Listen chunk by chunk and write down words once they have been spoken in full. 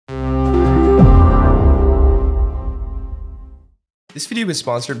This video is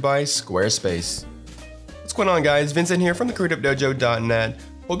sponsored by Squarespace. What's going on, guys? Vincent here from thecreativedojo.net.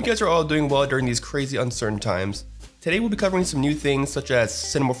 Hope you guys are all doing well during these crazy uncertain times. Today we'll be covering some new things such as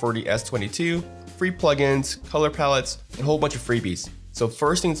Cinema 4D S22, free plugins, color palettes, and a whole bunch of freebies. So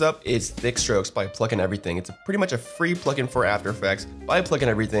first things up is Thick Strokes by Plugin Everything. It's pretty much a free plugin for After Effects by Plugin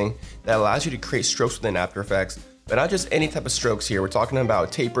Everything that allows you to create strokes within After Effects, but not just any type of strokes here. We're talking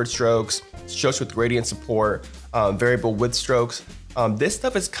about tapered strokes, strokes with gradient support, variable width strokes. This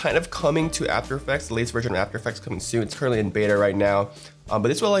stuff is kind of coming to After Effects, the latest version of After Effects coming soon. It's currently in beta right now, but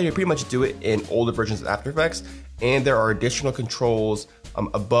this will allow you to pretty much do it in older versions of After Effects, and there are additional controls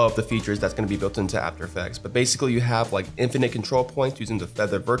above the features that's going to be built into After Effects. But basically you have like infinite control points using the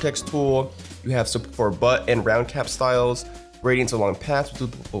Feather Vertex tool, you have support for butt and round cap styles, gradients along paths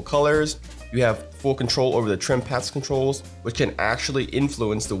with multiple colors, you have full control over the trim paths controls, which can actually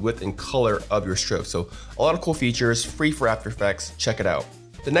influence the width and color of your stroke. So a lot of cool features, free for After Effects, check it out.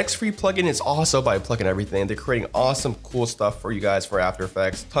 The next free plugin is also by Plugin Everything. They're creating awesome, cool stuff for you guys for After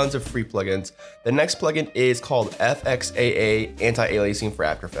Effects, tons of free plugins. The next plugin is called FXAA Anti-Aliasing for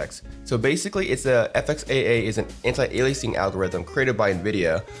After Effects. So basically FXAA is an anti-aliasing algorithm created by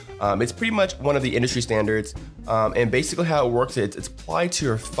NVIDIA. It's pretty much one of the industry standards, and basically how it works is it's applied to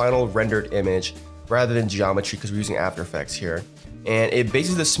your final rendered image rather than geometry, because we're using After Effects here. And it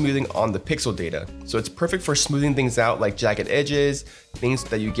bases the smoothing on the pixel data. So it's perfect for smoothing things out like jagged edges, things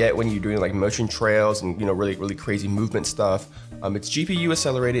that you get when you're doing like motion trails and really crazy movement stuff. It's GPU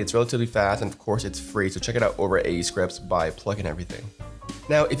accelerated, it's relatively fast, and of course it's free. So check it out over at AE Scripts by Plugin Everything.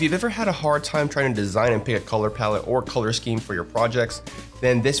 Now, if you've ever had a hard time trying to design and pick a color palette or color scheme for your projects,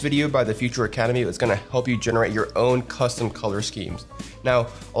 then this video by the Future Academy is going to help you generate your own custom color schemes. Now,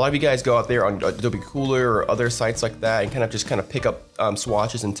 a lot of you guys go out there on Adobe Cooler or other sites like that and kind of pick up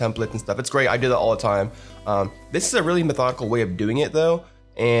swatches and templates and stuff. It's great, I do that all the time. This is a really methodical way of doing it though,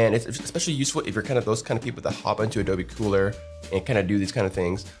 and it's especially useful if you're kind of those kind of people that hop into Adobe Cooler and kind of do these kind of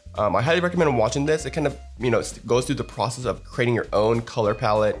things. I highly recommend watching this. It kind of, goes through the process of creating your own color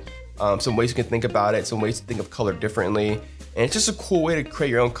palette, some ways you can think about it, some ways to think of color differently. And it's just a cool way to create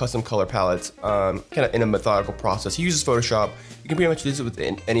your own custom color palettes, kind of in a methodical process. He uses Photoshop. You can pretty much use it with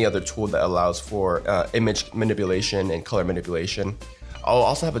any other tool that allows for image manipulation and color manipulation. I'll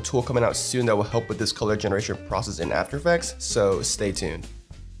also have a tool coming out soon that will help with this color generation process in After Effects, so stay tuned.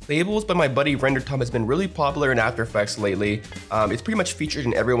 Labels by my buddy RenderTom has been really popular in After Effects lately. It's pretty much featured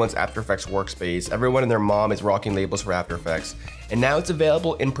in everyone's After Effects workspace. Everyone and their mom is rocking labels for After Effects. And now it's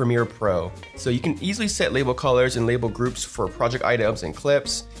available in Premiere Pro. So you can easily set label colors and label groups for project items and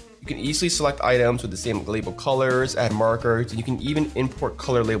clips. You can easily select items with the same label colors, add markers, and you can even import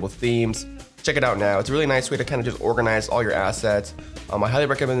color label themes. Check it out now. It's a really nice way to kind of just organize all your assets. I highly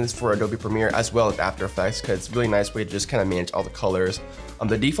recommend this for Adobe Premiere as well as After Effects, because it's a really nice way to just kind of manage all the colors.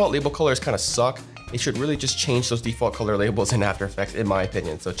 The default label colors kind of suck. They should really just change those default color labels in After Effects, in my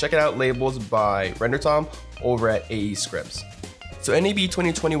opinion. So check it out, labels by RenderTom over at AE Scripts. So NAB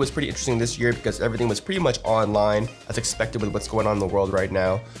 2020 was pretty interesting this year because everything was pretty much online as expected with what's going on in the world right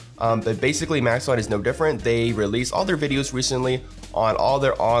now. But basically Maxon is no different. They released all their videos recently on all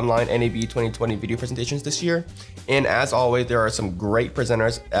their online NAB 2020 video presentations this year. And as always, there are some great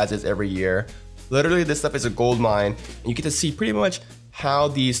presenters, as is every year. Literally, this stuff is a gold mine, and you get to see pretty much how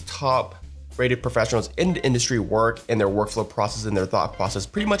these top rated professionals in the industry work and their workflow process and their thought process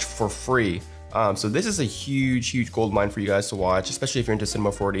pretty much for free. So this is a huge gold mine for you guys to watch, especially if you're into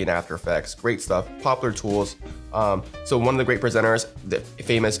Cinema 4D and After Effects. Great stuff, popular tools. So one of the great presenters, the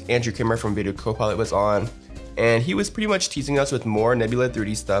famous Andrew Kramer from Video Copilot, was on, and he was pretty much teasing us with more Nebula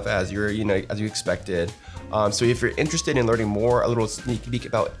 3D stuff as you expected. So if you're interested in learning more, a little sneak peek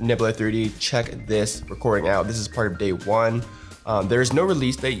about Nebula 3D, check this recording out. This is part of day 1. There's no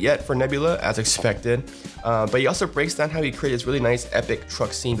release date yet for Nebula, as expected, but he also breaks down how he created this really nice epic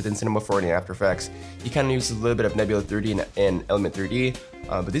truck scene within Cinema 4D and After Effects. He kind of uses a little bit of Nebula 3D and Element 3D,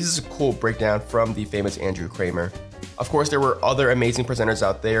 but this is a cool breakdown from the famous Andrew Kramer. Of course, there were other amazing presenters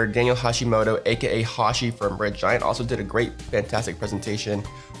out there. Daniel Hashimoto, aka Hashi from Red Giant, also did a fantastic presentation.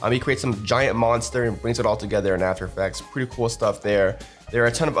 He creates some giant monster and brings it all together in After Effects. Pretty cool stuff there. There are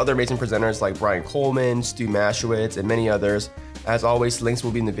a ton of other amazing presenters like Brian Coleman, Stu Mashowitz, and many others. As always, links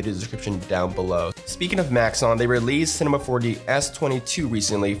will be in the video description down below. Speaking of Maxon, they released Cinema 4D S22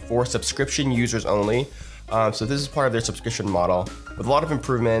 recently for subscription users only. So this is part of their subscription model with a lot of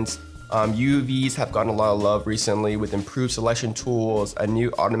improvements. UVs have gotten a lot of love recently with improved selection tools, a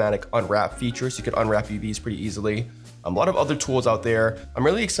new automatic unwrap feature so you can unwrap UVs pretty easily. A lot of other tools out there. I'm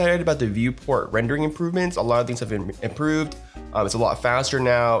really excited about the viewport rendering improvements. A lot of things have been improved. It's a lot faster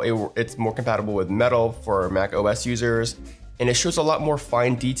now. It's more compatible with Metal for Mac OS users. and it shows a lot more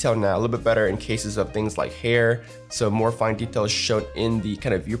fine detail now, a little bit better in cases of things like hair. So more fine detail is shown in the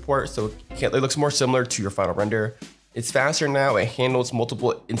kind of viewport, so it looks more similar to your final render. It's faster now, it handles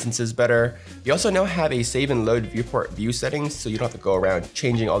multiple instances better. You also now have a save and load viewport view settings, so you don't have to go around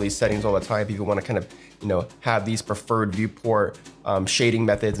changing all these settings all the time if you want to kind of, have these preferred viewport shading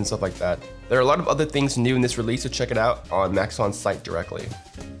methods and stuff like that. There are a lot of other things new in this release, so check it out on Maxon's site directly.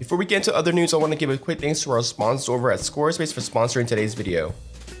 Before we get into other news, I want to give a quick thanks to our sponsors over at Squarespace for sponsoring today's video.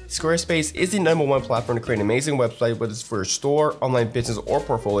 Squarespace is the #1 platform to create an amazing website, whether it's for your store, online business, or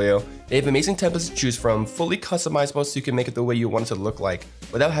portfolio. They have amazing templates to choose from, fully customizable so you can make it the way you want it to look like,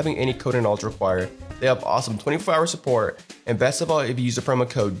 without having any coding knowledge required. They have awesome 24-hour support, and best of all, if you use the promo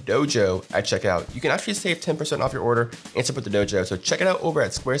code DOJO at checkout, you can actually save 10% off your order and support the Dojo. So check it out over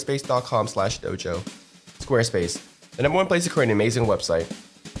at squarespace.com/dojo. Squarespace, the #1 place to create an amazing website.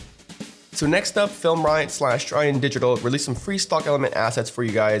 So next up, Film Riot / Trident Digital released some free stock element assets for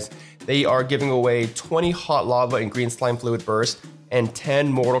you guys. They are giving away 20 hot lava and green slime fluid bursts and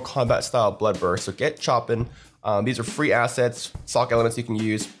 10 Mortal Kombat style blood bursts. So get chopping. These are free assets, stock elements you can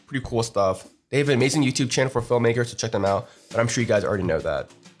use, pretty cool stuff. They have an amazing YouTube channel for filmmakers, so check them out, but I'm sure you guys already know that.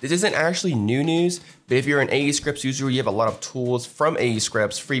 This isn't actually new news, but if you're an AE Scripts user, you have a lot of tools from AE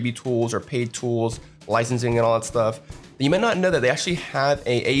Scripts, freebie tools or paid tools, licensing and all that stuff. You might not know that they actually have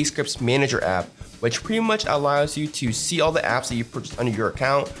a AE Scripts Manager app, which pretty much allows you to see all the apps that you purchased under your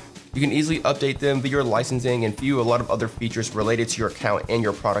account. You can easily update them via your licensing and view a lot of other features related to your account and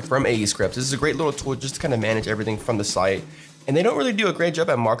your product from AE Scripts. This is a great little tool just to kind of manage everything from the site. And they don't really do a great job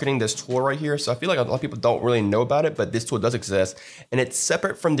at marketing this tool right here, so I feel like a lot of people don't really know about it, but this tool does exist. And it's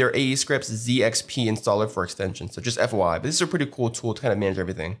separate from their AE Scripts ZXP installer for extensions, so just FYI. But this is a pretty cool tool to kind of manage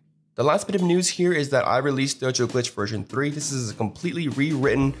everything. The last bit of news here is that I released Dojo Glitch version 3. This is a completely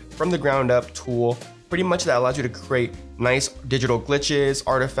rewritten from the ground up tool, pretty much that allows you to create nice digital glitches,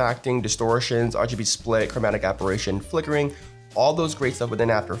 artifacting, distortions, RGB split, chromatic aberration, flickering, all those great stuff within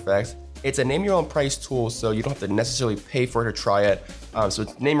After Effects. It's a name your own price tool, so you don't have to necessarily pay for it to try it. So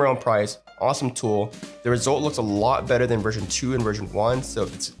it's name your own price, awesome tool. The result looks a lot better than version 2 and version 1, so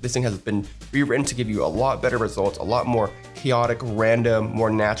this thing has been rewritten to give you a lot better results, a lot more chaotic, random, more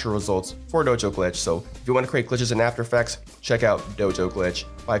natural results for Dojo Glitch. So if you want to create glitches in After Effects, check out Dojo Glitch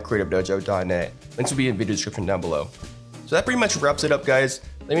by creativedojo.net. Links will be in the video description down below. So that pretty much wraps it up, guys.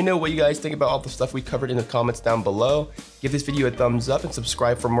 Let me know what you guys think about all the stuff we covered in the comments down below. Give this video a thumbs up and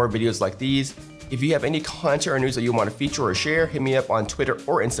subscribe for more videos like these. If you have any content or news that you want to feature or share, hit me up on Twitter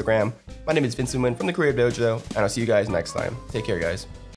or Instagram. My name is Vincent Wynn from the Creative Dojo, and I'll see you guys next time. Take care, guys.